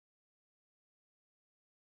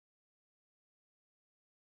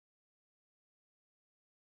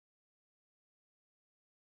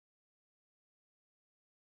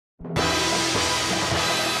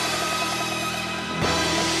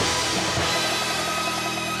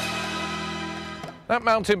That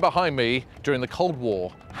mountain behind me during the Cold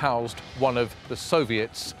War housed one of the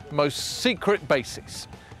Soviets' most secret bases.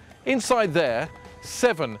 Inside there,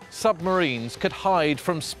 7 submarines could hide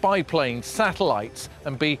from spy planes, satellites,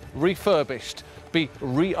 and be refurbished, be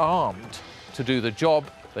rearmed to do the job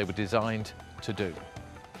they were designed to do.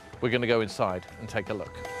 We're going to go inside and take a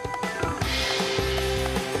look.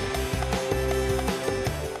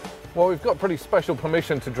 Well, we've got pretty special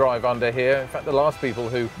permission to drive under here. In fact, the last people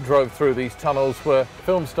who drove through these tunnels were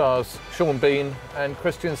film stars Sean Bean and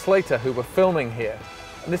Christian Slater, who were filming here.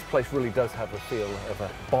 And this place really does have a feel of a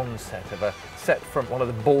Bond set, of a set from one of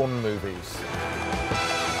the Bourne movies.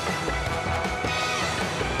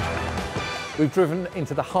 We've driven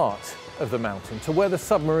into the heart of the mountain, to where the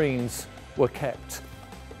submarines were kept.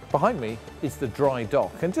 Behind me is the dry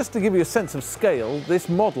dock, and just to give you a sense of scale, this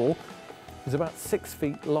model is about 6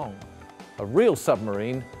 feet long. A real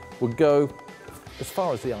submarine would go as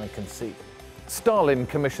far as the eye can see. Stalin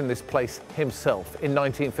commissioned this place himself in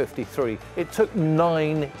 1953. It took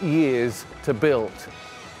 9 years to build,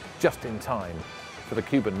 just in time for the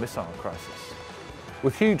Cuban Missile Crisis.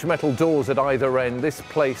 With huge metal doors at either end, this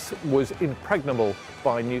place was impregnable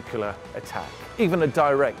by nuclear attack, even a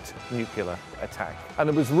direct nuclear attack. And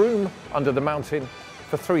there was room under the mountain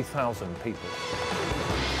for 3,000 people.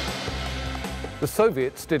 The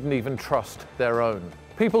Soviets didn't even trust their own.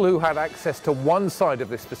 People who had access to one side of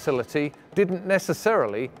this facility didn't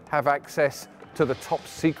necessarily have access to the top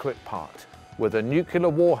secret part, where the nuclear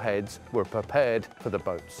warheads were prepared for the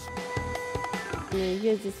boats.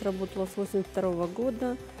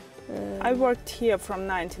 I worked here from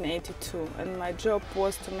 1982, and my job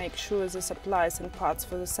was to make sure the supplies and parts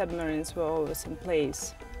for the submarines were always in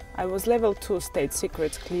place. I was level 2 state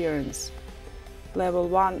secret clearance, level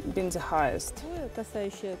 1 being the highest.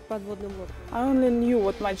 I only knew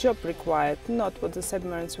what my job required, not what the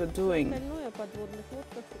submarines were doing.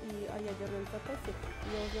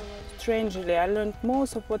 Strangely, I learned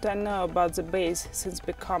most of what I know about the base since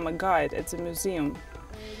becoming a guide at the museum.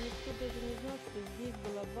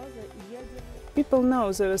 People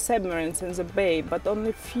know there were submarines in the bay, but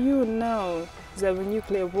only few know there were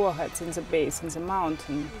nuclear warheads in the base in the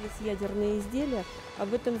mountain.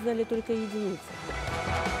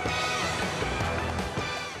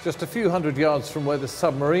 Just a few hundred yards from where the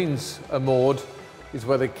submarines are moored is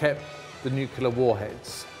where they kept the nuclear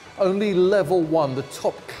warheads. Only level 1, the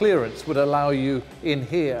top clearance, would allow you in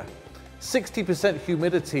here. 60%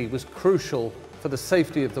 humidity was crucial for the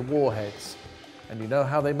safety of the warheads. And you know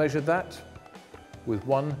how they measured that? With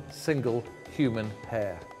one single human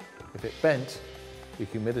hair. If it bent, the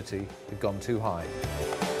humidity had gone too high.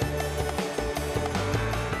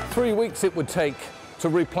 3 weeks it would take to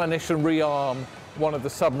replenish and rearm one of the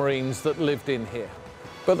submarines that lived in here.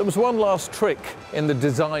 But there was one last trick in the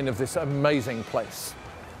design of this amazing place.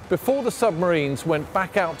 Before the submarines went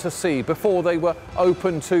back out to sea, before they were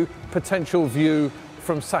open to potential view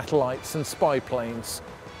from satellites and spy planes,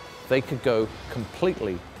 they could go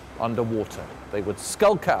completely underwater. They would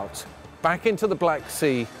skulk out back into the Black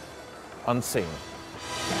Sea unseen.